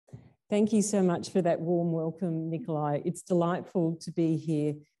Thank you so much for that warm welcome, Nikolai. It's delightful to be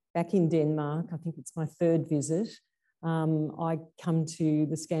here back in Denmark. I think it's my third visit. I come to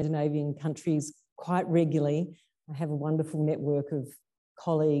the Scandinavian countries quite regularly. I have a wonderful network of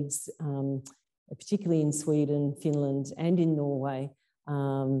colleagues, particularly in Sweden, Finland, and in Norway.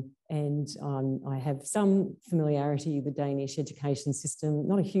 I have some familiarity with the Danish education system,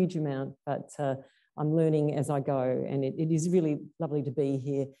 not a huge amount, but I'm learning as I go, and it is really lovely to be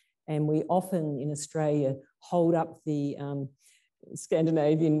here. And we often in Australia hold up the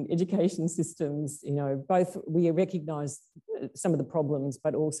Scandinavian education systems. You know, both we recognise some of the problems,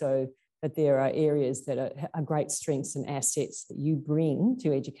 but also that there are areas that are great strengths and assets that you bring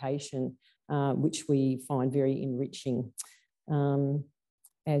to education, which we find very enriching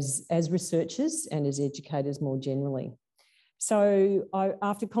as researchers and as educators more generally. So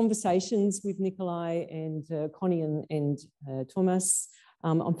after conversations with Nikolai and Connie and Thomas,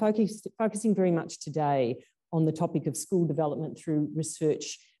 I'm focusing very much today on the topic of school development through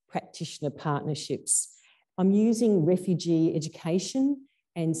research practitioner partnerships. I'm using refugee education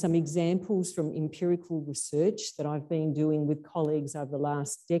and some examples from empirical research that I've been doing with colleagues over the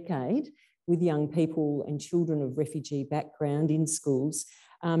last decade with young people and children of refugee background in schools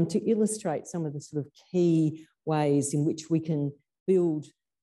to illustrate some of the sort of key ways in which we can build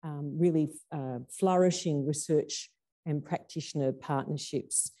really flourishing research and practitioner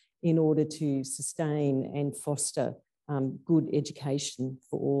partnerships in order to sustain and foster good education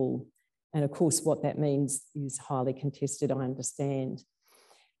for all. And of course, what that means is highly contested, I understand.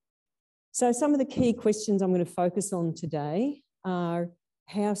 So some of the key questions I'm going to focus on today are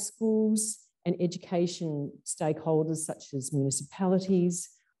how schools and education stakeholders such as municipalities,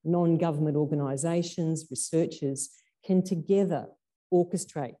 non-government organisations, researchers can together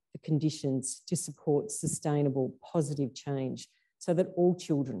orchestrate the conditions to support sustainable, positive change so that all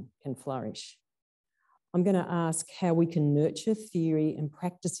children can flourish. I'm going to ask how we can nurture theory and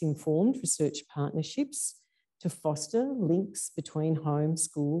practice-informed research partnerships to foster links between home,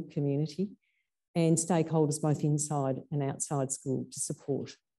 school, community, and stakeholders both inside and outside school to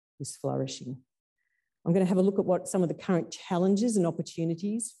support this flourishing. I'm going to have a look at what some of the current challenges and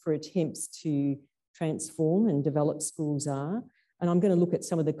opportunities for attempts to transform and develop schools are. And I'm going to look at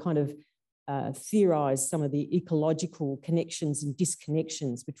some of the kind of theorise some of the ecological connections and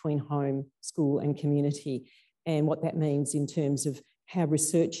disconnections between home, school and community, and what that means in terms of how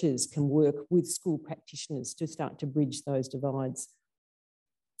researchers can work with school practitioners to start to bridge those divides.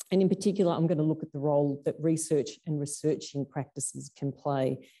 And in particular, I'm going to look at the role that research and researching practices can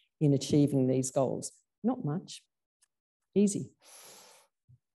play in achieving these goals. Not much, easy.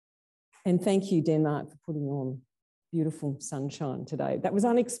 And thank you, Denmark, for putting on beautiful sunshine today. That was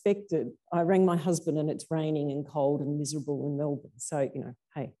unexpected. I rang my husband and it's raining and cold and miserable in Melbourne. So, you know,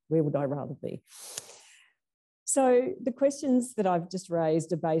 hey, where would I rather be? So the questions that I've just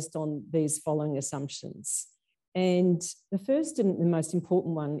raised are based on these following assumptions. And the first and the most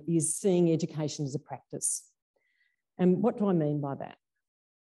important one is seeing education as a practice. And what do I mean by that?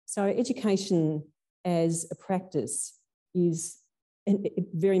 So education as a practice is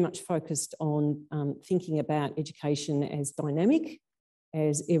very much focused on thinking about education as dynamic,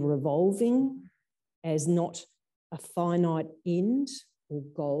 as ever-evolving, as not a finite end or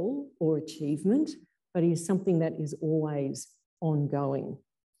goal or achievement, but is something that is always ongoing.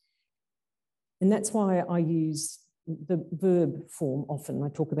 And that's why I use the verb form often. I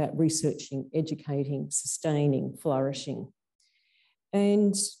talk about researching, educating, sustaining, flourishing.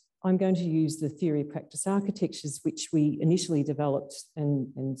 And I'm going to use the theory of practice architectures, which we initially developed,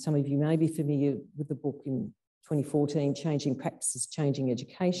 and some of you may be familiar with the book in 2014, Changing Practices, Changing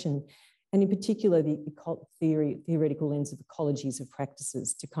Education, and in particular the theoretical lens of ecologies of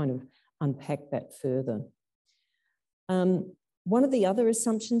practices to kind of unpack that further. One of the other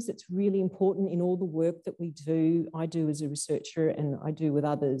assumptions that's really important in all the work that I do as a researcher and I do with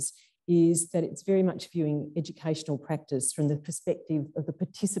others, is that it's very much viewing educational practice from the perspective of the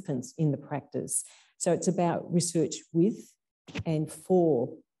participants in the practice. So it's about research with and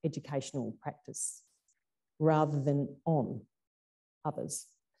for educational practice rather than on others.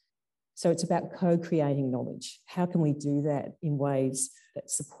 So it's about co-creating knowledge. How can we do that in ways that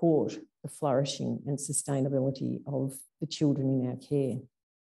support the flourishing and sustainability of the children in our care?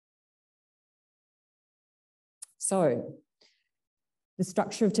 So, the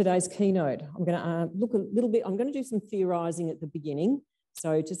structure of today's keynote. I'm going to look a little bit, I'm going to do some theorising at the beginning.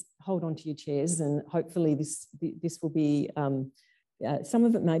 So just hold on to your chairs and hopefully this will be, some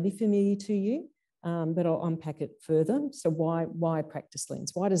of it may be familiar to you, but I'll unpack it further. So why practice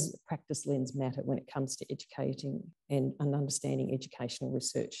lens? Why does practice lens matter when it comes to educating and understanding educational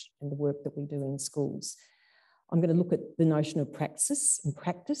research and the work that we do in schools? I'm going to look at the notion of praxis and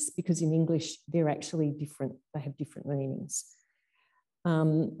practice, because in English, they're actually different. They have different meanings.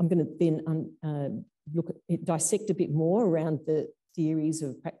 I'm going to then dissect a bit more around the theories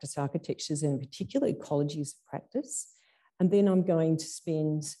of practice architectures, and in particular ecologies of practice. And then I'm going to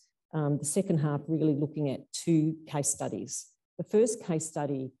spend the second half really looking at two case studies. The first case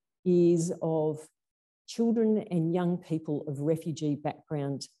study is of children and young people of refugee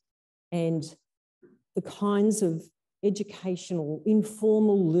background and the kinds of educational,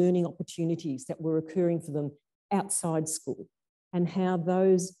 informal learning opportunities that were occurring for them outside school, and how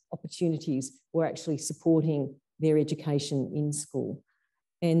those opportunities were actually supporting their education in school,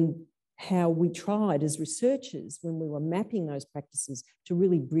 and how we tried as researchers, when we were mapping those practices, to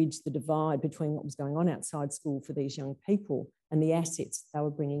really bridge the divide between what was going on outside school for these young people and the assets they were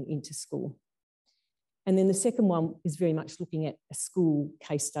bringing into school. And then the second one is very much looking at a school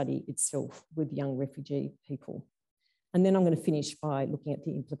case study itself with young refugee people. And then I'm going to finish by looking at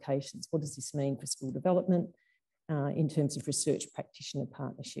the implications. What does this mean for school development in terms of research practitioner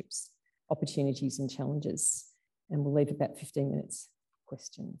partnerships, opportunities and challenges? And we'll leave about 15 minutes for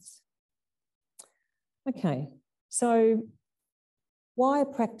questions. Okay, so why a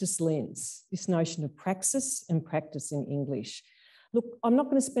practice lens? This notion of praxis and practice in English. Look, I'm not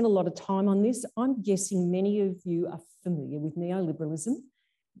going to spend a lot of time on this. I'm guessing many of you are familiar with neoliberalism,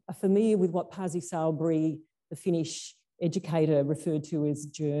 are familiar with what Pasi Sahlberg, the Finnish educator, referred to as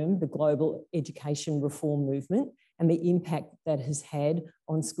GERM, the global education reform movement, and the impact that has had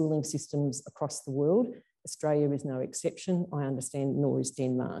on schooling systems across the world. Australia is no exception, I understand, nor is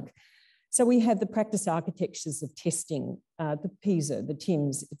Denmark. So we have the practice architectures of testing, the PISA, the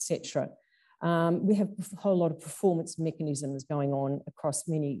TIMS, etc. We have a whole lot of performance mechanisms going on across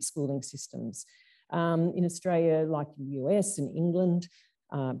many schooling systems. In Australia, like in the US and England,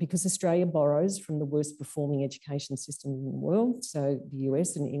 because Australia borrows from the worst performing education system in the world, so the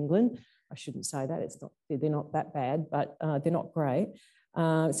US and England, I shouldn't say that, they're not that bad, but they're not great.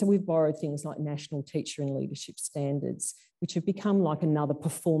 So we've borrowed things like national teacher and leadership standards, which have become like another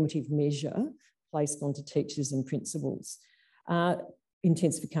performative measure placed onto teachers and principals.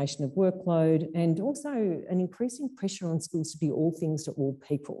 Intensification of workload, and also an increasing pressure on schools to be all things to all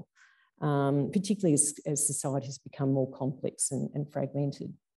people, particularly as society has become more complex and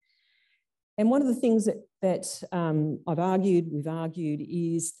fragmented. And one of the things that we've argued,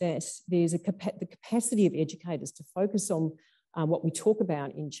 is that there's the capacity of educators to focus on what we talk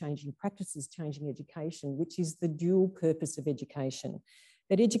about in changing practices, changing education, which is the dual purpose of education.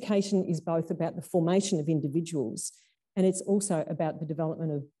 That education is both about the formation of individuals, and it's also about the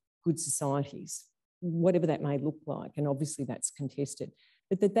development of good societies, whatever that may look like. And obviously that's contested,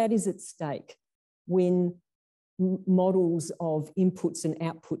 but that is at stake when models of inputs and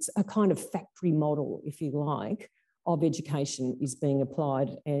outputs, a kind of factory model, if you like, of education is being applied,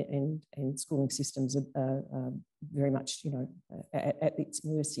 and schooling systems are very much, at its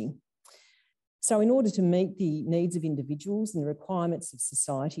mercy. So in order to meet the needs of individuals and the requirements of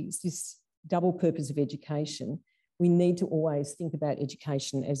societies, this double purpose of education, we need to always think about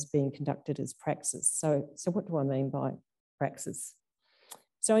education as being conducted as praxis. So what do I mean by praxis?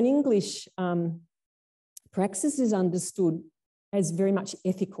 So in English, praxis is understood as very much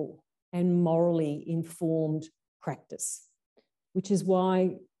ethical and morally informed practice, which is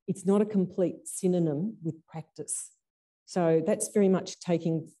why it's not a complete synonym with practice. So that's very much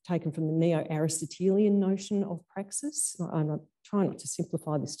taken from the neo-Aristotelian notion of praxis. I'm trying not to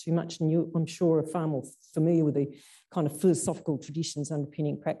simplify this too much, and you, I'm sure, are far more familiar with the kind of philosophical traditions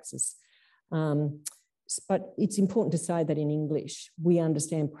underpinning praxis. But it's important to say that in English, we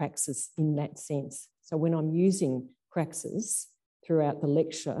understand praxis in that sense. So when I'm using praxis throughout the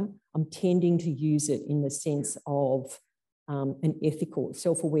lecture, I'm tending to use it in the sense of an ethical,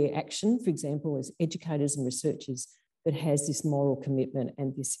 self-aware action, for example, as educators and researchers, that has this moral commitment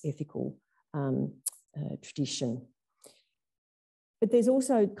and this ethical tradition. But there's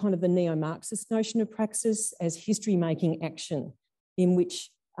also kind of the neo-Marxist notion of praxis as history-making action, in which,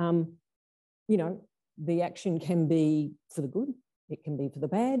 the action can be for the good, it can be for the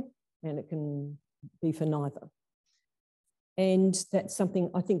bad, and it can be for neither. And that's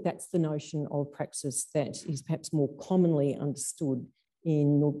something, I think that's the notion of praxis that is perhaps more commonly understood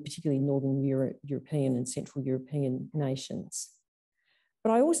in particularly Northern European and Central European nations.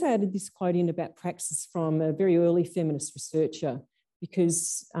 But I also added this quote in about praxis from a very early feminist researcher,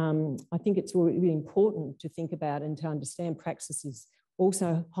 because I think it's really important to think about and to understand praxis is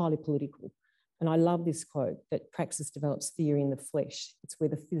also highly political. And I love this quote, that praxis develops theory in the flesh. It's where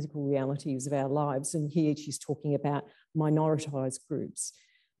the physical realities of our lives. And here she's talking about minoritised groups.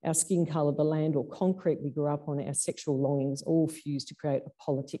 Our skin colour, the land or concrete we grew up on, our sexual longings, all fused to create a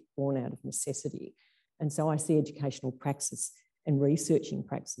politic born out of necessity. And so I see educational praxis and researching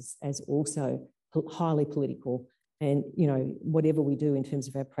praxis as also highly political. And, you know, whatever we do in terms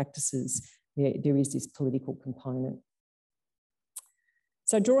of our practices, there is this political component.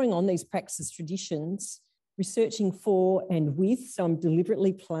 So drawing on these praxis traditions, researching for and with, so I'm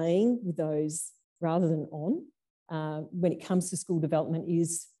deliberately playing with those rather than on, when it comes to school development,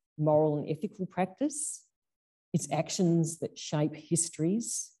 is moral and ethical practice. It's actions that shape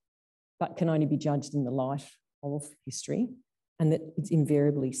histories, but can only be judged in the light of history, and that it's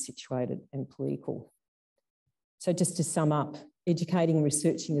invariably situated and political. So just to sum up, educating and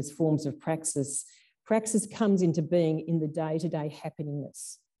researching as forms of praxis, praxis comes into being in the day-to-day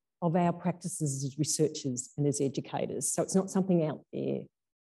happeningness of our practices as researchers and as educators. So it's not something out there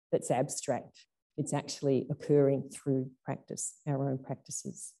that's abstract. It's actually occurring through practice, our own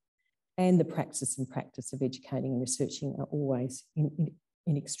practices. And the praxis and practice of educating and researching are always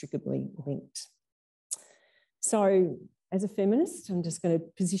inextricably linked. So as a feminist, I'm just going to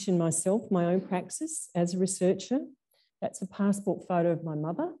position myself, my own praxis as a researcher. That's a passport photo of my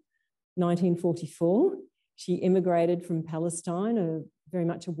mother, 1944. She immigrated from Palestine, very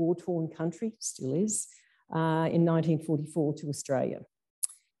much a war-torn country, still is, in 1944 to Australia.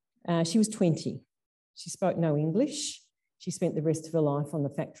 She was 20. She spoke no English. She spent the rest of her life on the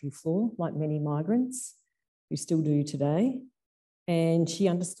factory floor, like many migrants who still do today. And she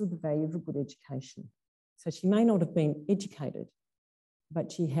understood the value of a good education. So she may not have been educated,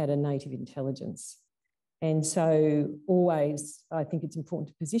 but she had a native intelligence. And so always, I think it's important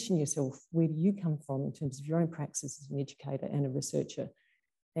to position yourself, where do you come from in terms of your own praxis as an educator and a researcher?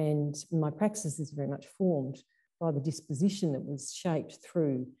 And my praxis is very much formed by the disposition that was shaped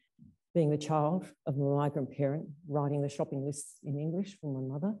through being the child of a migrant parent, writing the shopping lists in English for my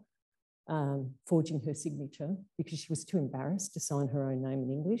mother, forging her signature because she was too embarrassed to sign her own name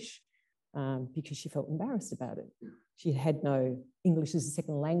in English, because she felt embarrassed about it. She had no English as a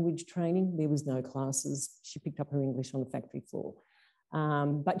second language training. There was no classes. She picked up her English on the factory floor.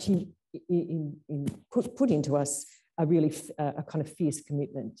 But she put into us a really a kind of fierce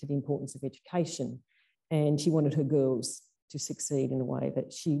commitment to the importance of education. And she wanted her girls to succeed in a way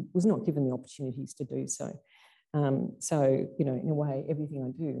that she was not given the opportunities to do so. So, you know, in a way, everything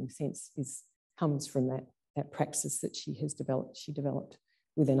I do, in a sense, comes from that praxis that she developed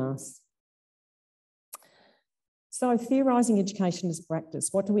within us. So theorising education as practice.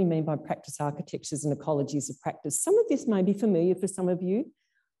 What do we mean by practice architectures and ecologies of practice? Some of this may be familiar for some of you,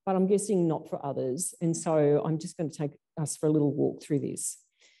 but I'm guessing not for others. And so I'm just going to take us for a little walk through this.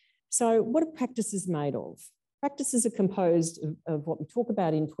 So what are practices made of? Practices are composed of what we talk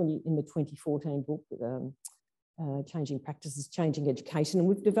about in the 2014 book, Changing Practices, Changing Education. And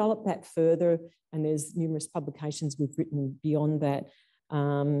we've developed that further, and there's numerous publications we've written beyond that.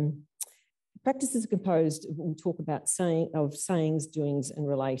 Practices are composed, we talk about sayings, doings, and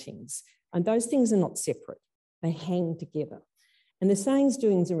relatings. And those things are not separate. They hang together. And the sayings,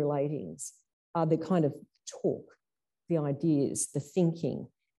 doings, and relatings are the kind of talk, the ideas, the thinking,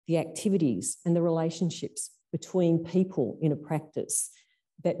 the activities, and the relationships between people in a practice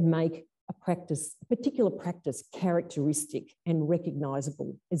that make a particular practice characteristic and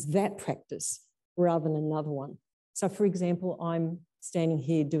recognisable as that practice rather than another one. So, for example, I'm standing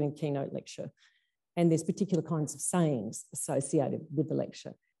here doing a keynote lecture, and there's particular kinds of sayings associated with the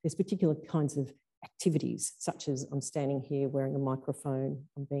lecture. There's particular kinds of activities, such as I'm standing here wearing a microphone,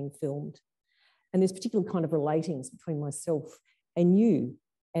 I'm being filmed. And there's particular kind of relatings between myself and you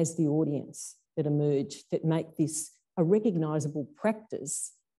as the audience that emerge that make this a recognisable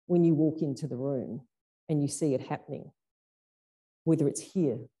practice when you walk into the room and you see it happening, whether it's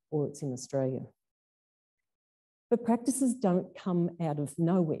here or it's in Australia. But practices don't come out of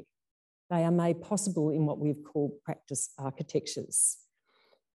nowhere. They are made possible in what we've called practice architectures.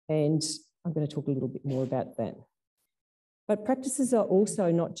 And I'm going to talk a little bit more about that. But practices are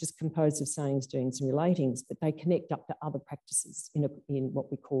also not just composed of sayings, doings, and relatings, but they connect up to other practices in what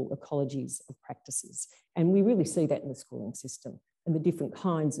we call ecologies of practices. And we really see that in the schooling system and the different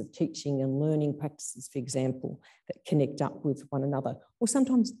kinds of teaching and learning practices, for example, that connect up with one another, or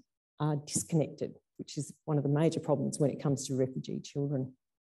sometimes are disconnected, which is one of the major problems when it comes to refugee children.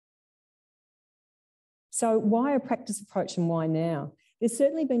 So why a practice approach and why now? there's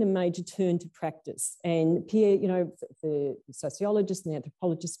certainly been a major turn to practice. And Pierre, you know, the sociologist and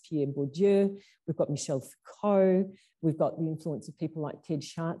anthropologist Pierre Bourdieu, we've got Michel Foucault, we've got the influence of people like Ted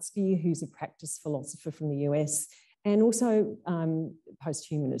Chartsky, who's a practice philosopher from the US, and also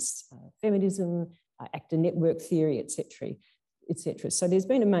post-humanist feminism, actor network theory, etc., etc. So there's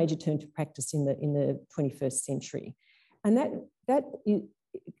been a major turn to practice in the 21st century. And that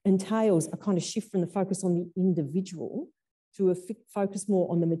entails a kind of shift from the focus on the individual to a focus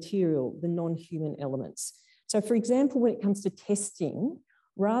more on the material, the non-human elements. So for example, when it comes to testing,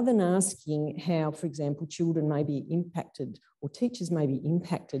 rather than asking how, for example, children may be impacted or teachers may be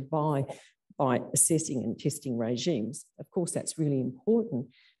impacted by assessing and testing regimes, of course that's really important,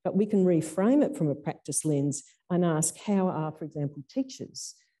 but we can reframe it from a practice lens and ask how are, for example,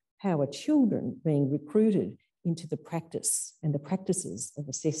 teachers, how are children being recruited into the practice and the practices of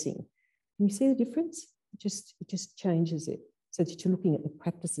assessing? Can you see the difference? It just changes it so that you're looking at the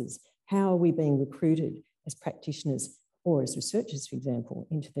practices. How are we being recruited as practitioners or as researchers, for example,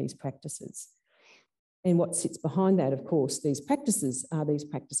 into these practices? And what sits behind that, of course, these practices are these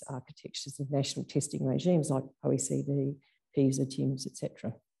practice architectures of national testing regimes like OECD, PISA, TIMSS,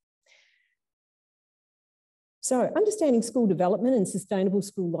 etc. So understanding school development and sustainable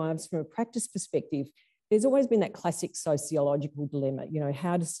school lives from a practice perspective, there's always been that classic sociological dilemma. You know,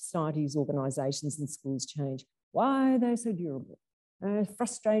 how do societies, organisations and schools change? Why are they so durable?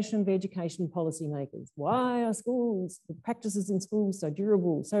 Frustration of education policymakers. Why are schools, the practices in schools so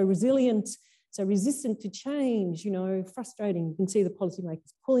durable, so resilient, so resistant to change, you know, frustrating. You can see the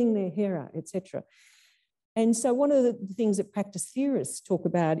policymakers pulling their hair out, etc. And so one of the things that practice theorists talk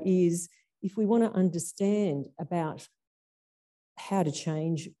about is if we want to understand about how to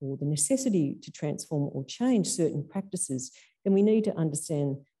change or the necessity to transform or change certain practices, then we need to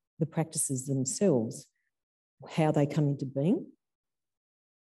understand the practices themselves, how they come into being,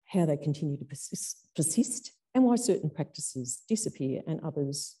 how they continue to persist, and why certain practices disappear and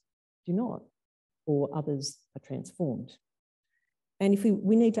others do not, or others are transformed. And if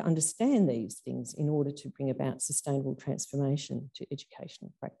we need to understand these things in order to bring about sustainable transformation to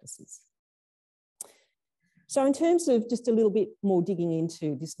educational practices. So in terms of just a little bit more digging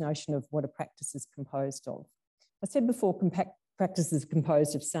into this notion of what a practice is composed of, I said before, practice is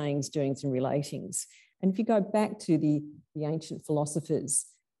composed of sayings, doings, and relatings. And if you go back to the ancient philosophers,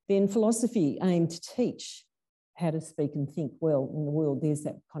 then philosophy aimed to teach how to speak and think well in the world. There's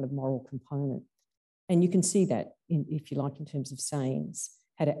that kind of moral component. And you can see that, if you like, in terms of sayings,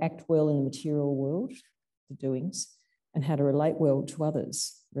 how to act well in the material world, the doings, and how to relate well to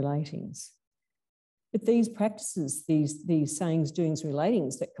others, relatings. But these practices, these sayings, doings,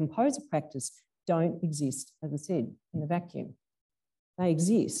 relatings that compose a practice don't exist, as I said, in a vacuum. They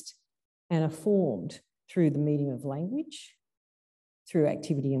exist and are formed through the medium of language, through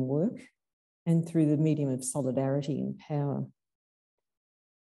activity and work, and through the medium of solidarity and power.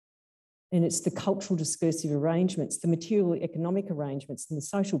 And it's the cultural discursive arrangements, the material economic arrangements, and the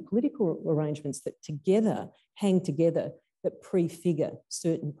social political arrangements that together hang together that prefigure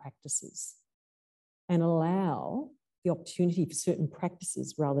certain practices and allow the opportunity for certain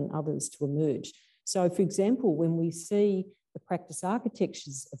practices rather than others to emerge. So, for example, when we see the practice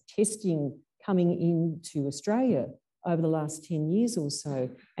architectures of testing coming into Australia over the last 10 years or so,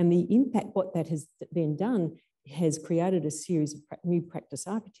 and the impact what that has then done has created a series of new practice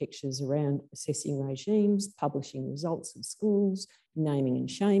architectures around assessing regimes, publishing results of schools, naming and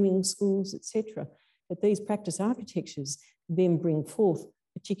shaming schools, etc. But these practice architectures then bring forth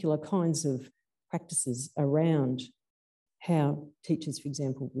particular kinds of practices around how teachers, for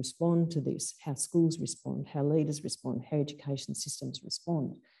example, respond to this, how schools respond, how leaders respond, how education systems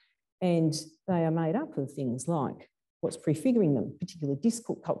respond. And they are made up of things like what's prefiguring them, particular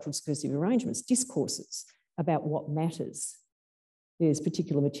cultural discursive arrangements, discourses about what matters. There's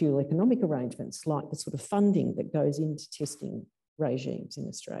particular material economic arrangements like the sort of funding that goes into testing regimes in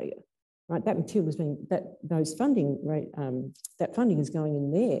Australia. Right, that material is being, that funding is going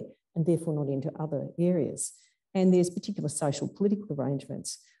in there and therefore not into other areas. And there's particular social political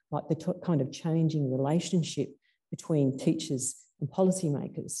arrangements like the kind of changing relationship between teachers and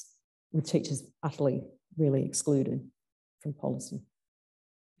policymakers, with teachers utterly really excluded from policy,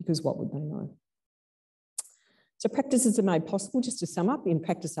 because what would they know? So practices are made possible, just to sum up, in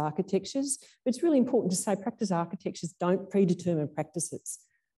practice architectures, but it's really important to say practice architectures don't predetermine practices,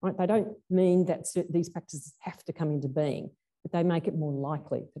 right? They don't mean that these practices have to come into being, but they make it more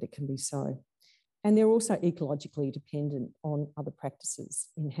likely that it can be so. And they're also ecologically dependent on other practices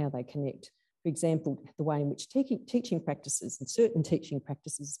in how they connect. For example, the way in which teaching practices and certain teaching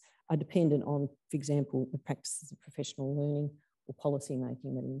practices are dependent on, for example, the practices of professional learning or policy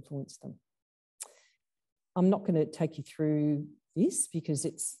making that influence them. I'm not going to take you through this because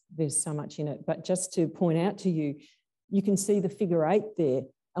there's so much in it, but just to point out to you, you can see the figure 8 there,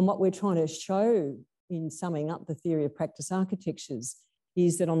 and what we're trying to show in summing up the theory of practice architectures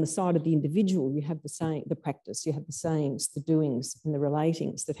is that on the side of the individual, you have the practice, you have the sayings, the doings, and the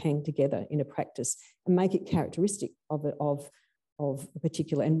relatings that hang together in a practice and make it characteristic of a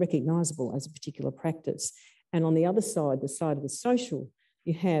particular and recognisable as a particular practice. And on the other side, the side of the social,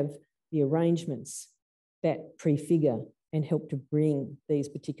 you have the arrangements that prefigure and help to bring these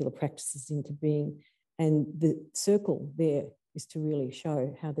particular practices into being. And the circle there is to really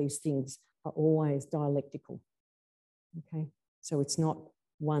show how these things are always dialectical. Okay, so it's not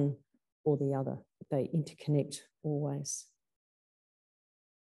one or the other, they interconnect always.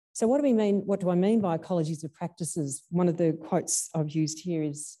 So what do we mean? What do I mean by ecologies of practices? One of the quotes I've used here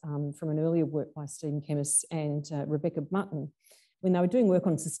is from an earlier work by Stephen Kemmis and Rebecca Mutton, when they were doing work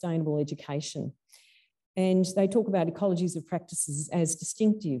on sustainable education. And they talk about ecologies of practices as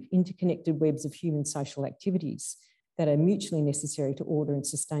distinctive, interconnected webs of human social activities that are mutually necessary to order and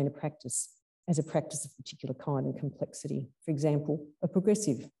sustain a practice as a practice of particular kind and complexity. For example, a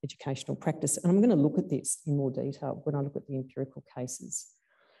progressive educational practice. And I'm going to look at this in more detail when I look at the empirical cases.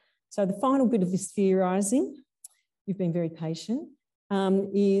 So the final bit of this theorising, you've been very patient,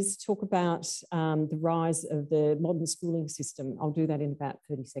 is talk about the rise of the modern schooling system. I'll do that in about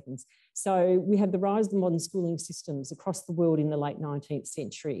 30 seconds. So we have the rise of the modern schooling systems across the world in the late 19th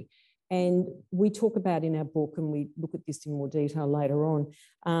century. And we talk about in our book, and we look at this in more detail later on,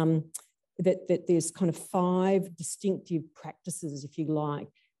 that there's kind of 5 distinctive practices, if you like,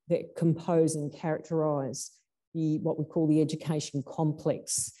 that compose and characterise what we call the education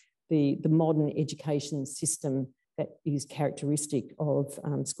complex, the modern education system that is characteristic of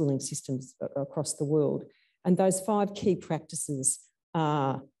schooling systems across the world. And those 5 key practices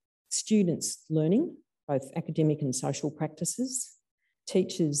are students learning, both academic and social practices,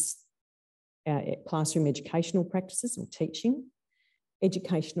 teachers, classroom educational practices or teaching,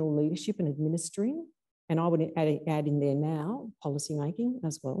 educational leadership and administering, and I would add in there now policy making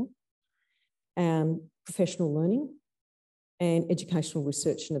as well, professional learning, and educational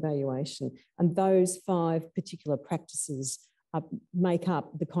research and evaluation. And those 5 particular practices make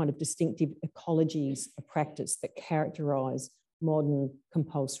up the kind of distinctive ecologies of practice that characterise modern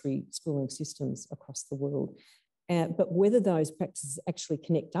compulsory schooling systems across the world. But whether those practices actually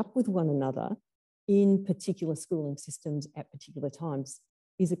connect up with one another in particular schooling systems at particular times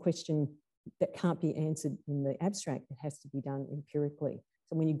is a question that can't be answered in the abstract. It has to be done empirically.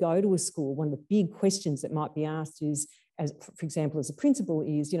 So when you go to a school, one of the big questions that might be asked is, for example, as a principal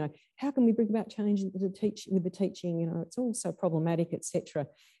is, how can we bring about change with the teaching? It's all so problematic, etc.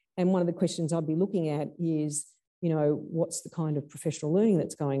 And one of the questions I'd be looking at is, what's the kind of professional learning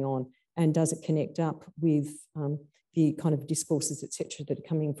that's going on, and does it connect up with the kind of discourses, etc., that are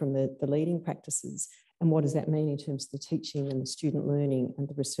coming from the leading practices, and what does that mean in terms of the teaching and the student learning and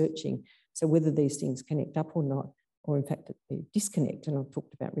the researching? So whether these things connect up or not, or in fact that they disconnect. And I've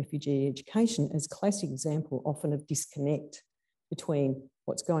talked about refugee education as a classic example often of disconnect between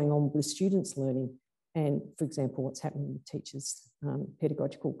what's going on with students learning and, for example, what's happening with teachers'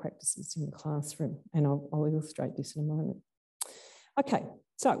 pedagogical practices in the classroom. And I'll illustrate this in a moment. Okay,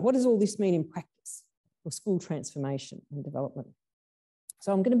 so what does all this mean in practice for school transformation and development?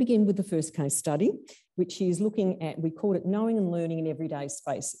 So I'm going to begin with the first case study, which is looking at, we called it Knowing and Learning in Everyday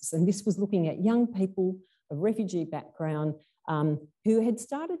Spaces. And this was looking at young people of refugee background who had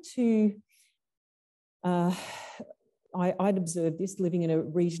started to, I'd observed this living in a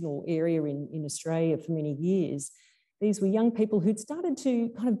regional area in Australia for many years. These were young people who'd started to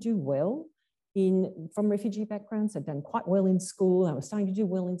kind of do well from refugee backgrounds. They'd done quite well in school. They were starting to do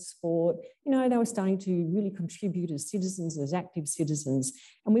well in sport. They were starting to really contribute as citizens, as active citizens.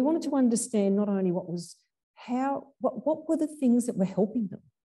 And we wanted to understand not only what were the things that were helping them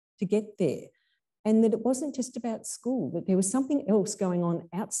to get there, and that it wasn't just about school, that there was something else going on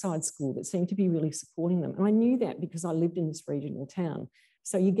outside school that seemed to be really supporting them. And I knew that because I lived in this regional town.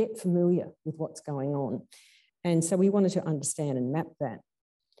 So you get familiar with what's going on. And so we wanted to understand and map that.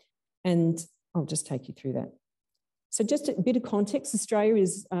 And I'll just take you through that. So just a bit of context, Australia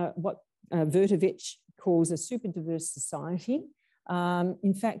is what Vertovec calls a super diverse society.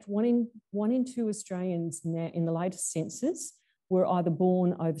 In fact, one in 2 Australians now in the latest census were either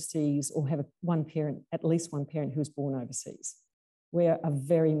born overseas or have at least one parent who was born overseas. We're a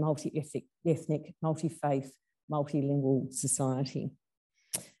very multi-ethnic, multi-faith, multilingual society.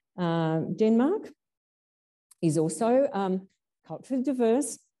 Denmark is also culturally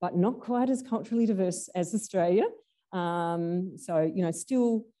diverse, but not quite as culturally diverse as Australia. So, you know,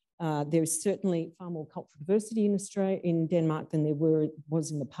 still there is certainly far more cultural diversity in Australia, in Denmark, than there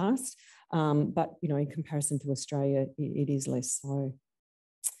was in the past. But, you know, in comparison to Australia, it is less so.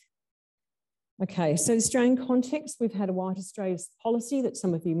 Okay, so Australian context, we've had a White Australia policy that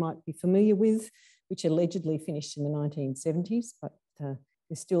some of you might be familiar with, which allegedly finished in the 1970s, but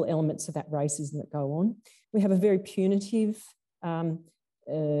there's still elements of that racism that go on. We have a very punitive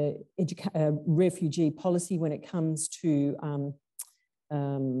refugee policy when it comes to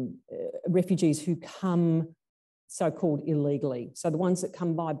refugees who come so-called illegally. So the ones that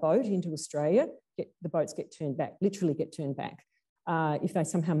come by boat into Australia, the boats get turned back, literally get turned back. If they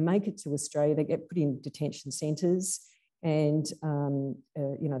somehow make it to Australia, they get put in detention centres and,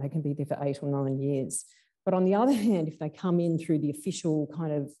 you know, they can be there for 8 or 9 years. But on the other hand, if they come in through the official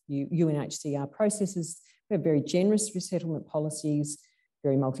kind of UNHCR processes, we have very generous resettlement policies,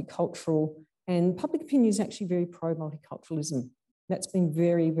 very multicultural, and public opinion is actually very pro-multiculturalism. That's been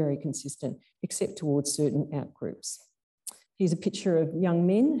very, very consistent, except towards certain outgroups. Here's a picture of young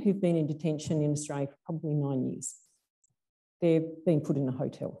men who've been in detention in Australia for probably 9 years. They're being put in a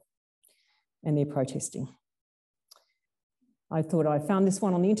hotel and they're protesting. I thought I found this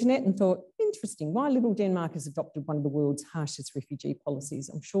one on the internet and thought, interesting, why Liberal Denmark has adopted one of the world's harshest refugee policies.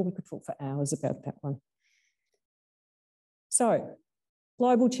 I'm sure we could talk for hours about that one. So,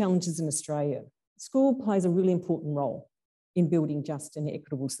 global challenges in Australia. School plays a really important role in building just and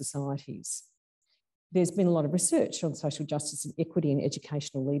equitable societies. There's been a lot of research on social justice and equity in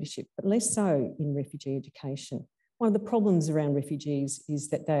educational leadership, but less so in refugee education. One of the problems around refugees is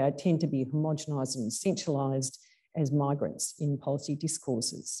that they tend to be homogenised and essentialised as migrants in policy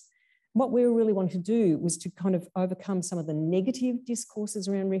discourses. What we really wanted to do was to kind of overcome some of the negative discourses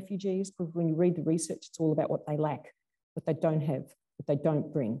around refugees, because when you read the research, it's all about what they lack, what they don't have, what they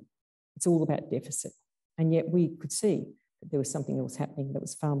don't bring. It's all about deficit. And yet we could see that there was something else happening that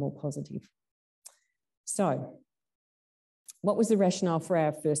was far more positive. So, what was the rationale for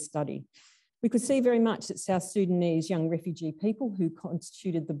our first study? We could see very much that South Sudanese young refugee people, who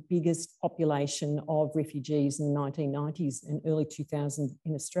constituted the biggest population of refugees in the 1990s and early 2000s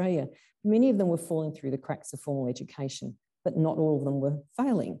in Australia, many of them were falling through the cracks of formal education, but not all of them were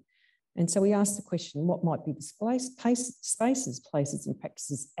failing. And so we asked the question, what might be the spaces, places and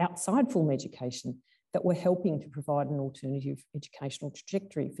practices outside formal education that were helping to provide an alternative educational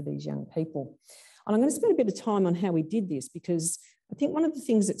trajectory for these young people? And I'm going to spend a bit of time on how we did this, because I think one of the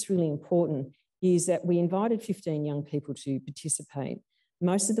things that's really important is that we invited 15 young people to participate.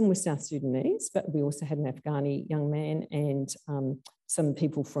 Most of them were South Sudanese, but we also had an Afghani young man and some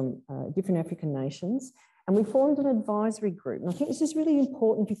people from different African nations. And we formed an advisory group. And I think this is really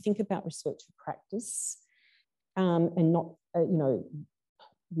important if you think about research for practice and not, you know,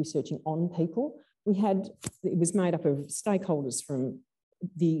 researching on people. It was made up of stakeholders from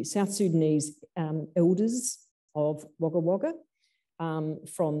the South Sudanese elders of Wagga Wagga,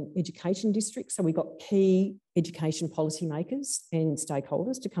 from education districts. So we got key education policymakers and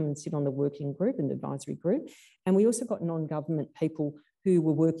stakeholders to come and sit on the working group and advisory group. And we also got non-government people who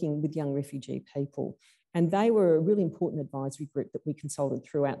were working with young refugee people. And they were a really important advisory group that we consulted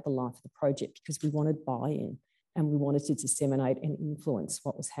throughout the life of the project, because we wanted buy-in and we wanted to disseminate and influence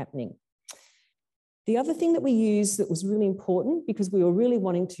what was happening. The other thing that we used that was really important, because we were really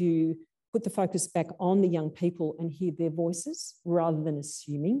wanting to put the focus back on the young people and hear their voices rather than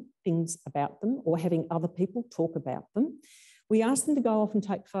assuming things about them or having other people talk about them, we asked them to go off and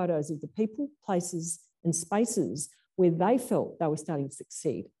take photos of the people, places and spaces where they felt they were starting to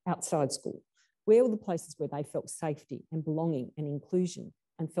succeed outside school. Where were the places where they felt safety and belonging and inclusion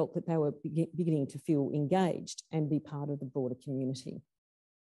and felt that they were beginning to feel engaged and be part of the broader community.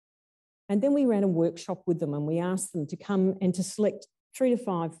 And then we ran a workshop with them and we asked them to come and to select 3 to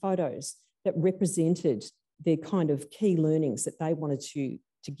 5 photos that represented their kind of key learnings that they wanted to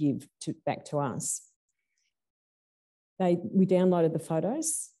give back to us. We downloaded the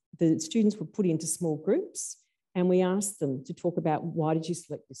photos. The students were put into small groups and we asked them to talk about, why did you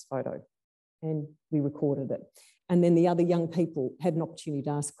select this photo? And we recorded it. And then the other young people had an opportunity to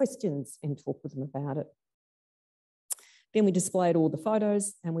ask questions and talk with them about it. Then we displayed all the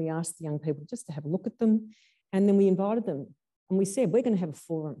photos and we asked the young people just to have a look at them. And then we invited them and we said, we're going to have a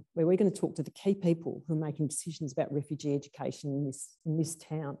forum where we're going to talk to the key people who are making decisions about refugee education in this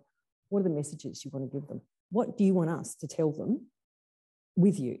town. What are the messages you want to give them? What do you want us to tell them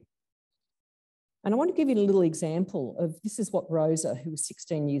with you? And I want to give you a little example of, this is what Rosa, who was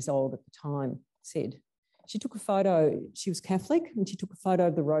 16 years old at the time, said. She took a photo, she was Catholic, and she took a photo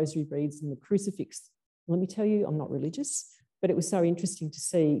of the rosary beads and the crucifix. Let me tell you, I'm not religious, but it was so interesting to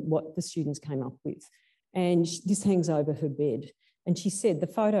see what the students came up with. And this hangs over her bed. And she said,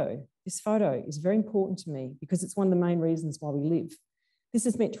 this photo is very important to me because it's one of the main reasons why we live. This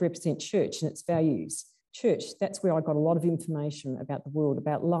is meant to represent church and its values. Church, that's where I got a lot of information about the world,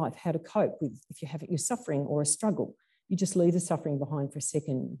 about life, how to cope with if you're suffering or a struggle. You just leave the suffering behind for a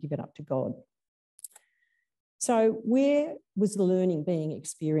second and give it up to God. So where was the learning being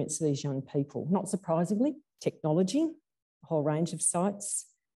experienced for these young people? Not surprisingly, technology, a whole range of sites,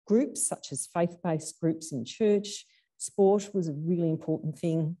 groups such as faith-based groups in church. Sport was a really important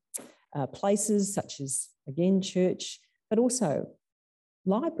thing. Places such as, again, church, but also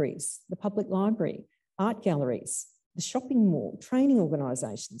libraries, the public library, art galleries, the shopping mall, training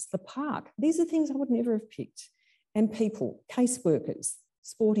organisations, the park. These are things I would never have picked. And people, caseworkers,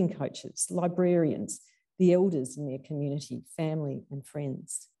 sporting coaches, librarians, the elders in their community, family and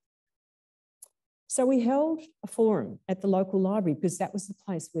friends. So we held a forum at the local library because that was the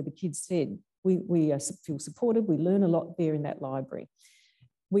place where the kids said, we feel supported, we learn a lot there in that library.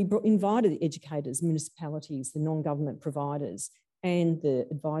 We invited educators, municipalities, the non-government providers and the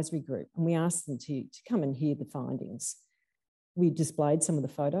advisory group, and we asked them to come and hear the findings. We displayed some of the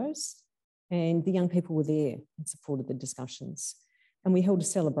photos and the young people were there and supported the discussions. And we held a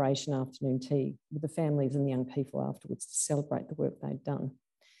celebration afternoon tea with the families and the young people afterwards to celebrate the work they'd done.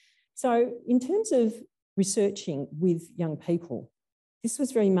 So in terms of researching with young people, this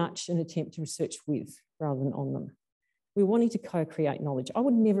was very much an attempt to research with rather than on them. We were wanting to co-create knowledge. I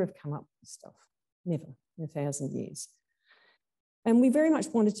would never have come up with this stuff, never in 1,000 years. And we very much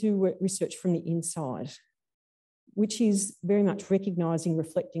wanted to research from the inside, which is very much recognising,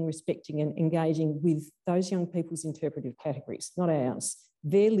 reflecting, respecting and engaging with those young people's interpretive categories, not ours,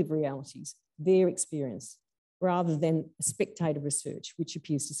 their lived realities, their experience, rather than a spectator research, which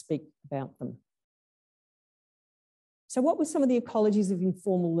appears to speak about them. So what were some of the ecologies of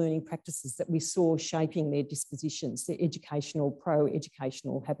informal learning practices that we saw shaping their dispositions, their educational,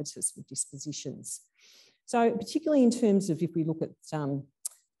 pro-educational habitus with dispositions? So particularly in terms of, if we look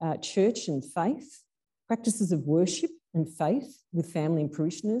at church and faith, practices of worship and faith with family and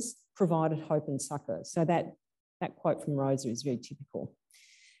parishioners provided hope and succour. So that quote from Rosa is very typical.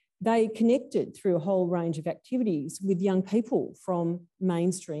 They connected through a whole range of activities with young people from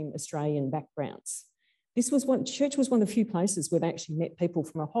mainstream Australian backgrounds. Church was one of the few places where they actually met people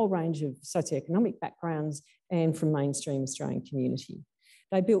from a whole range of socioeconomic backgrounds and from mainstream Australian community.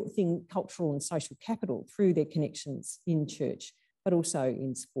 They built cultural and social capital through their connections in church, but also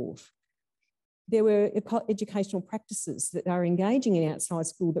in sport. There were educational practices that they were engaging in outside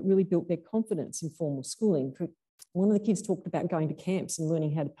school that really built their confidence in formal schooling. One of the kids talked about going to camps and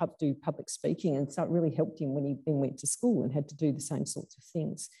learning how to do public speaking, and so it really helped him when he then went to school and had to do the same sorts of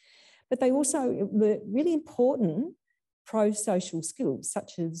things. But they also were really important pro-social skills,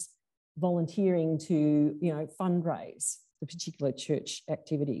 such as volunteering to, fundraise for particular church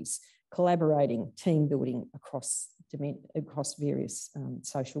activities, collaborating, team building across various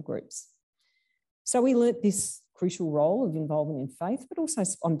social groups. So we learnt this crucial role of involvement in faith, but also,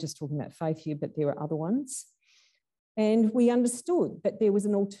 I'm just talking about faith here, but there are other ones. And we understood that there was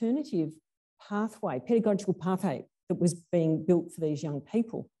an alternative pathway, pedagogical pathway that was being built for these young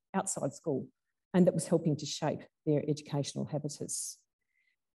people outside school and that was helping to shape their educational habitus.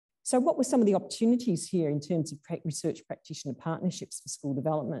 So what were some of the opportunities here in terms of research practitioner partnerships for school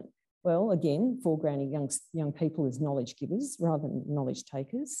development? Well, again, foregrounding young people as knowledge givers rather than knowledge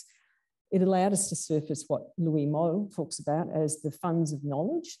takers. It allowed us to surface what Louis Moll talks about as the funds of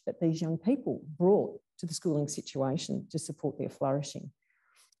knowledge that these young people brought to the schooling situation to support their flourishing.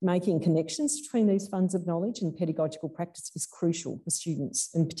 Making connections between these funds of knowledge and pedagogical practice is crucial for students,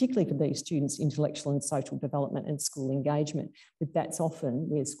 and particularly for these students' intellectual and social development and school engagement, but that's often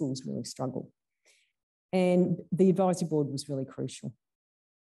where schools really struggle. And the advisory board was really crucial.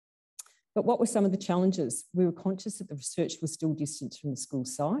 But what were some of the challenges? We were conscious that the research was still distant from the school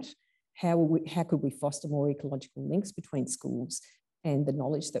site. How could we foster more ecological links between schools and the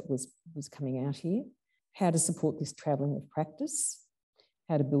knowledge that was coming out here? How to support this travelling of practice?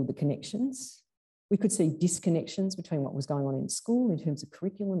 How to build the connections. We could see disconnections between what was going on in school in terms of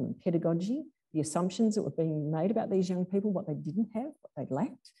curriculum and pedagogy, the assumptions that were being made about these young people, what they didn't have, what they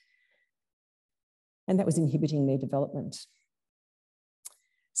lacked. And that was inhibiting their development.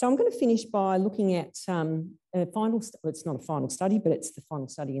 So I'm going to finish by looking at a final, it's not a final study, but it's the final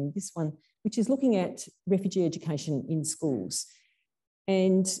study in this one, which is looking at refugee education in schools.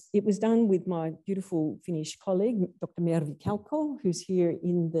 And it was done with my beautiful Finnish colleague, Dr. Mervi Kalko, who's here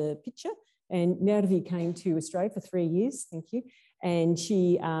in the picture. And Mervi came to Australia for 3 years, thank you. And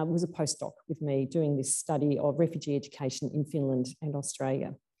she was a postdoc with me doing this study of refugee education in Finland and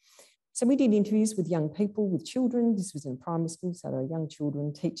Australia. So we did interviews with young people, with children. This was in primary school, so there were young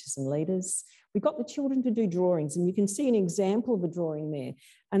children, teachers and leaders. We got the children to do drawings, and you can see an example of a drawing there.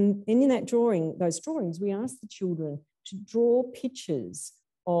 And in that drawing, those drawings, we asked the children to draw pictures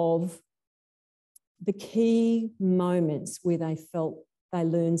of the key moments where they felt they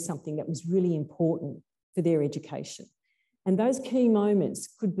learned something that was really important for their education. And those key moments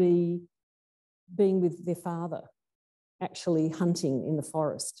could be being with their father, actually hunting in the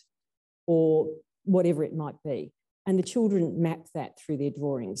forest, or whatever it might be. And the children mapped that through their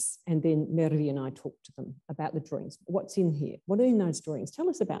drawings. And then Mervi and I talked to them about the drawings. What's in here? What are in those drawings? Tell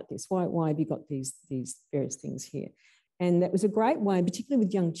us about this. Why have you got these various things here? And that was a great way, particularly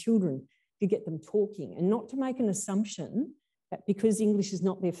with young children, to get them talking and not to make an assumption that because English is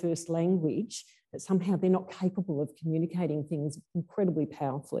not their first language, that somehow they're not capable of communicating things incredibly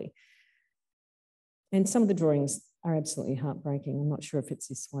powerfully. And some of the drawings are absolutely heartbreaking. I'm not sure if it's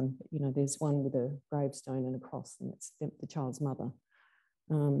this one, but, you know, there's one with a gravestone and a cross, and it's the child's mother.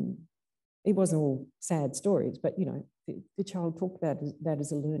 It wasn't all sad stories, but, you know, the child talked about that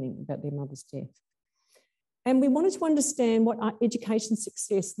as a learning about their mother's death. And we wanted to understand what our education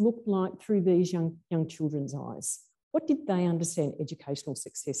success looked like through these young children's eyes. What did they understand educational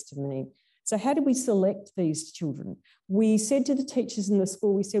success to mean? So how did we select these children? We said to the teachers in the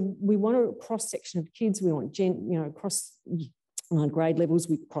school, we said, we want a cross-section of kids. We want, across grade levels,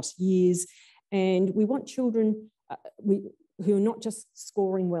 we cross years. And we want children who are not just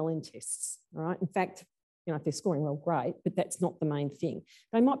scoring well in tests, right? In fact, you know, if they're scoring well, great, but that's not the main thing.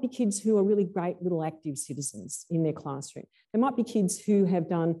 They might be kids who are really great little active citizens in their classroom. They might be kids who have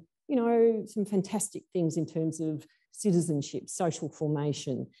done, you know, some fantastic things in terms of citizenship, social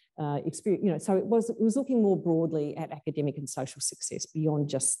formation, experience, you know, so it was looking more broadly at academic and social success beyond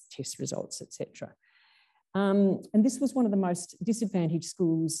just test results, etc. And this was one of the most disadvantaged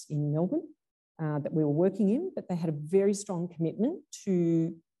schools in Melbourne that we were working in, but they had a very strong commitment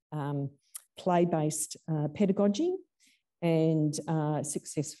to play-based pedagogy and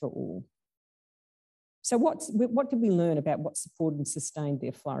success for all. So what did we learn about what supported and sustained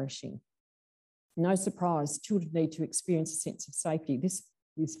their flourishing? No surprise, children need to experience a sense of safety. This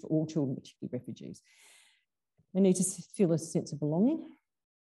is for all children, particularly refugees. They need to feel a sense of belonging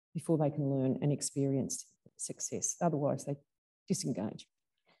before they can learn and experience success. Otherwise, they disengage.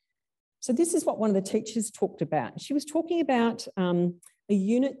 So this is what one of the teachers talked about. She was talking about a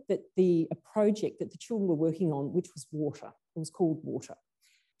unit a project that the children were working on, which was water. It was called Water.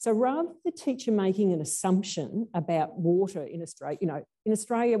 So rather than the teacher making an assumption about water in Australia, you know, in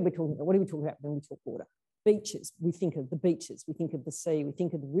Australia, we're talking about, what are we talking about when we talk water? Beaches. We think of the beaches, we think of the sea, we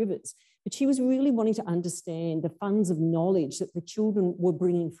think of the rivers. But she was really wanting to understand the funds of knowledge that the children were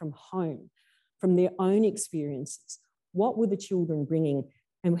bringing from home, from their own experiences. What were the children bringing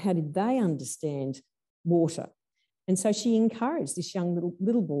and how did they understand water? And so she encouraged this young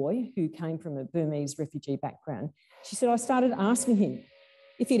little boy who came from a Burmese refugee background. She said, I started asking him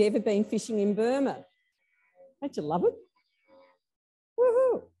if he'd ever been fishing in Burma. Don't you love it?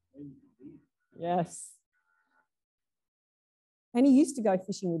 Woohoo! Yes. And he used to go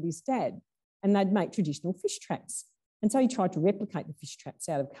fishing with his dad and they'd make traditional fish traps. And so he tried to replicate the fish traps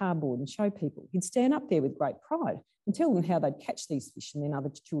out of cardboard and show people. He'd stand up there with great pride and tell them how they'd catch these fish, and then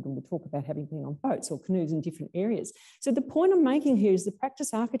other children would talk about having been on boats or canoes in different areas. So the point I'm making here is the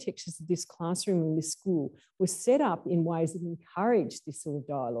practice architectures of this classroom and this school were set up in ways that encouraged this sort of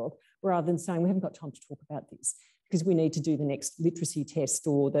dialogue, rather than saying we haven't got time to talk about this because we need to do the next literacy test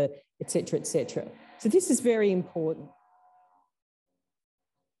or the et cetera, et cetera. So this is very important.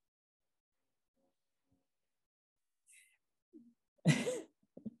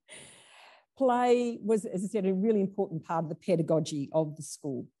 Play was, as I said, a really important part of the pedagogy of the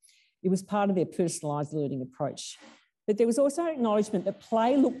school. It was part of their personalised learning approach. But there was also acknowledgement that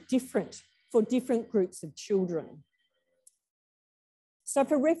play looked different for different groups of children. So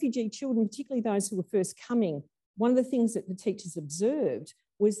for refugee children, particularly those who were first coming, one of the things that the teachers observed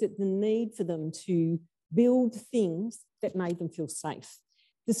was that the need for them to build things that made them feel safe.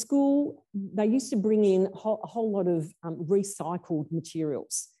 The school, they used to bring in a whole lot of recycled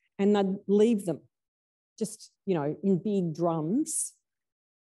materials, and they'd leave them just, you know, in big drums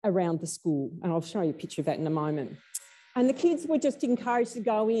around the school. And I'll show you a picture of that in a moment. And the kids were just encouraged to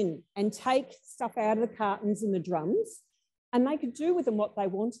go in and take stuff out of the cartons and the drums, and they could do with them what they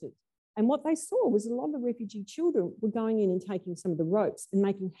wanted. And what they saw was a lot of the refugee children were going in and taking some of the ropes and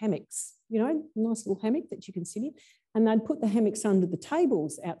making hammocks, you know, a nice little hammock that you can sit in. And they'd put the hammocks under the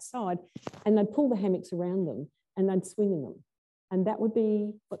tables outside and they'd pull the hammocks around them and they'd swing in them. And that would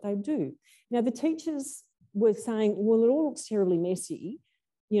be what they'd do. Now, the teachers were saying, well, it all looks terribly messy.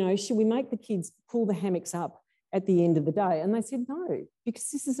 you know, should we make the kids pull the hammocks up at the end of the day? And they said no,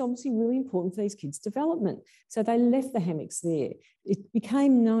 because this is obviously really important for these kids' development. So they left the hammocks there. It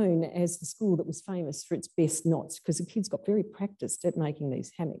became known as the school that was famous for its best knots, because the kids got very practiced at making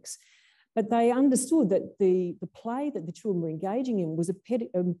these hammocks. But they understood that the play that the children were engaging in was an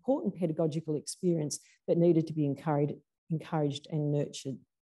important pedagogical experience that needed to be encouraged and nurtured.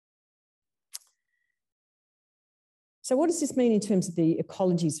 So what does this mean in terms of the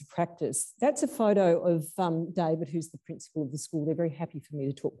ecologies of practice? That's a photo of David, who's the principal of the school. They're very happy for me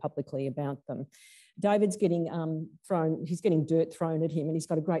to talk publicly about them. David's getting he's getting dirt thrown at him, and he's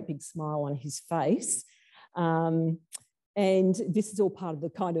got a great big smile on his face. And this is all part of the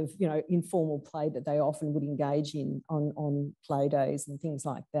kind of, you know, informal play that they often would engage in on play days and things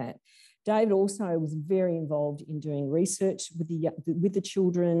like that. David also was very involved in doing research with the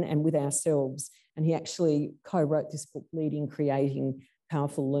children and with ourselves. And he actually co-wrote this book, Leading, Creating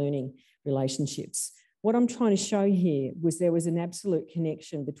Powerful Learning Relationships. What I'm trying to show here was there was an absolute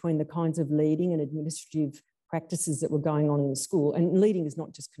connection between the kinds of leading and administrative practices that were going on in the school. And leading is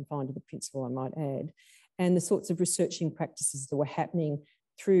not just confined to the principal, I might add, and the sorts of researching practices that were happening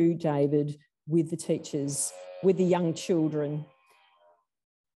through David with the teachers, with the young children.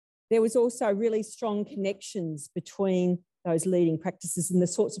 There was also really strong connections between those leading practices and the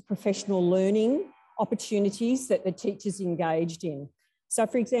sorts of professional learning opportunities that the teachers engaged in. So,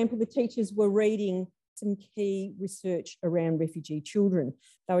 for example, the teachers were reading some key research around refugee children.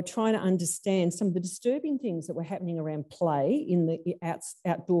 They were trying to understand some of the disturbing things that were happening around play in the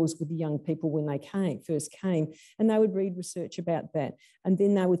outdoors with the young people when they first came, and they would read research about that. And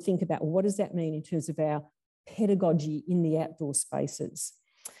then they would think about, well, what does that mean in terms of our pedagogy in the outdoor spaces?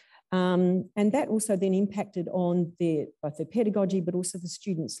 And that also then impacted on both their pedagogy, but also the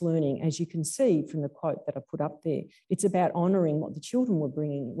students' learning. As you can see from the quote that I put up there, it's about honouring what the children were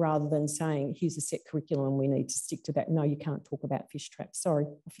bringing rather than saying, here's a set curriculum and we need to stick to that. No, you can't talk about fish traps. Sorry,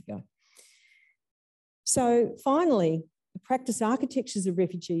 off you go. So finally, the practice architectures of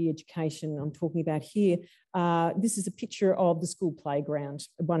refugee education I'm talking about here. This is a picture of the school playground,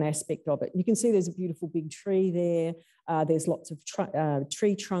 one aspect of it. You can see there's a beautiful big tree there. There's lots of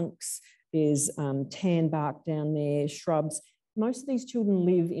tree trunks. There's tan bark down there, shrubs. Most of these children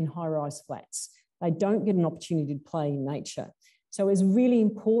live in high-rise flats. They don't get an opportunity to play in nature. So it's really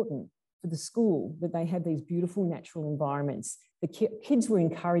important for the school that they have these beautiful natural environments. The kids were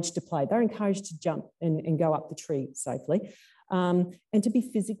encouraged to play. They're encouraged to jump and go up the tree safely, and to be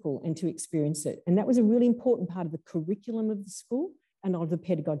physical and to experience it. And that was a really important part of the curriculum of the school and of the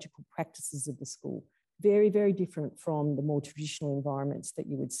pedagogical practices of the school. Very, very different from the more traditional environments that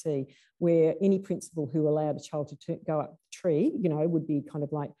you would see, where any principal who allowed a child to go up the tree, you know, would be kind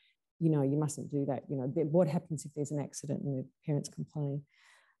of like, you know, you mustn't do that. You know, what happens if there's an accident and the parents complain?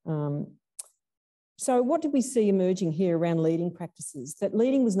 So what did we see emerging here around leading practices? That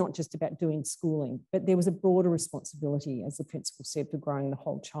leading was not just about doing schooling, but there was a broader responsibility, as the principal said, for growing the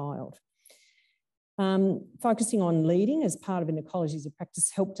whole child. Focusing on leading as part of an ecologies of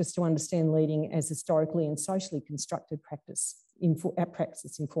practice helped us to understand leading as historically and socially constructed practice,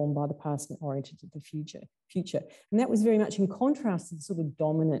 practice informed by the past and oriented to the future. And that was very much in contrast to the sort of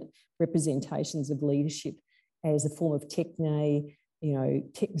dominant representations of leadership as a form of techne, you know,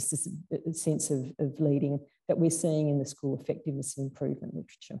 sense of leading that we're seeing in the school effectiveness and improvement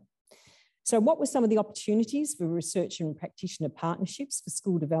literature. So what were some of the opportunities for research and practitioner partnerships for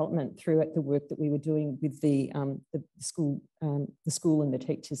school development throughout the work that we were doing with the school and the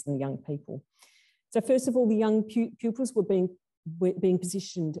teachers and the young people? So first of all, the young pupils were being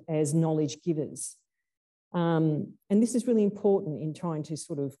positioned as knowledge givers. And this is really important in trying to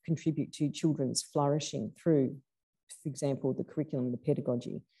sort of contribute to children's flourishing through, for example, the curriculum, the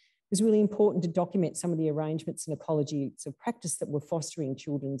pedagogy. It was really important to document some of the arrangements and ecologies of practice that were fostering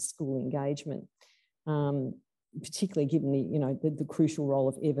children's school engagement, particularly given the crucial role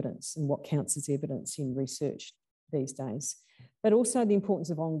of evidence and what counts as evidence in research these days, but also the importance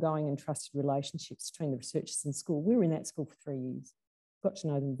of ongoing and trusted relationships between the researchers and school. We were in that school for 3 years, got to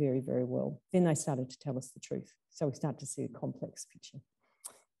know them very, very well. Then they started to tell us the truth. So we start to see a complex picture.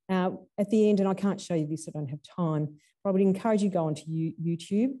 At the end, and I can't show you this, I don't have time, but I would encourage you to go onto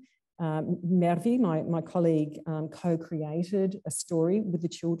YouTube. Mervi, my colleague, co-created a story with the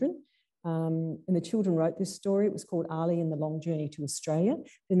children. And the children wrote this story. It was called Ali and the Long Journey to Australia.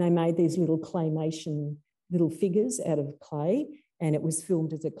 Then they made these little claymation, little figures out of clay, and it was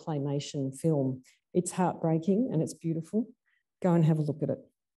filmed as a claymation film. It's heartbreaking and it's beautiful. Go and have a look at it.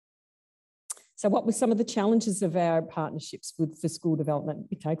 So what were some of the challenges of our partnerships for school development?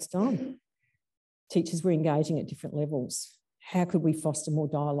 It takes time. Teachers were engaging at different levels. how could we foster more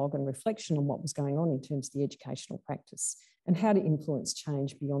dialogue and reflection on what was going on in terms of the educational practice, and how to influence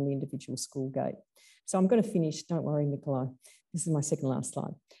change beyond the individual school gate. So I'm going to finish, don't worry, Nikolai. This is my second last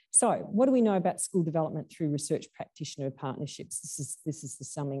slide. So what do we know about school development through research practitioner partnerships? This is the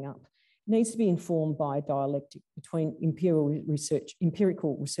summing up. It needs to be informed by a dialectic between empirical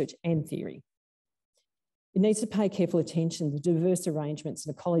research and theory. It needs to pay careful attention to diverse arrangements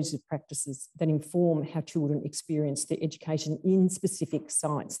and ecologies of practices that inform how children experience their education in specific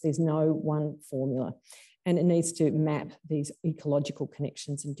sites. There's no one formula. And it needs to map these ecological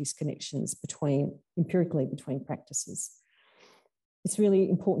connections and disconnections empirically between practices. It's really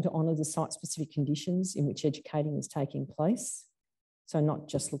important to honour the site-specific conditions in which educating is taking place. So not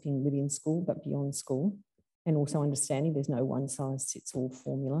just looking within school, but beyond school. And also understanding there's no one-size-fits-all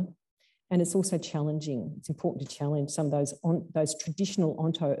formula. And it's also challenging. It's important to challenge some of those traditional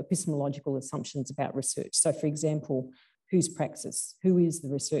onto-epistemological assumptions about research. So, for example, whose praxis? Who is the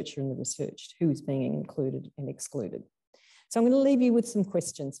researcher and the researched? Who is being included and excluded? So I'm going to leave you with some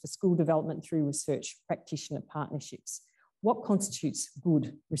questions for school development through research practitioner partnerships. What constitutes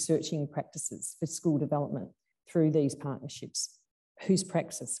good researching practices for school development through these partnerships? Whose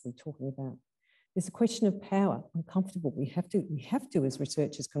praxis we're talking about? There's a question of power, uncomfortable. We have to, as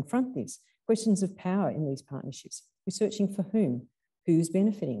researchers, confront this. Questions of power in these partnerships. Researching for whom? Who's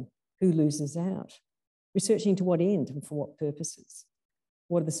benefiting? Who loses out? Researching to what end and for what purposes?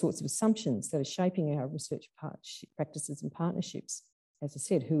 What are the sorts of assumptions that are shaping our research practices and partnerships? As I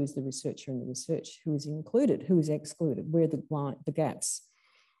said, who is the researcher and the research? Who is included? Who is excluded? Where are the gaps?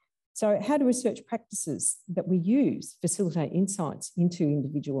 So how do research practices that we use facilitate insights into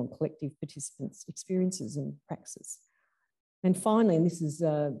individual and collective participants' experiences and praxis? And finally, and this is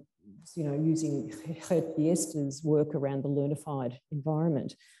using Gert Biester's work around the learnified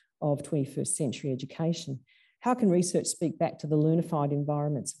environment of 21st century education, how can research speak back to the learnified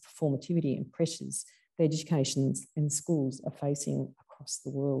environments of performativity and pressures that educations and schools are facing across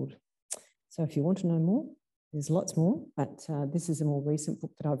the world? So if you want to know more, there's lots more, but this is a more recent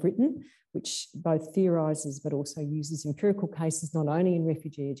book that I've written, which both theorises but also uses empirical cases, not only in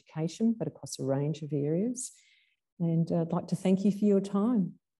refugee education, but across a range of areas. And I'd like to thank you for your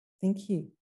time. Thank you.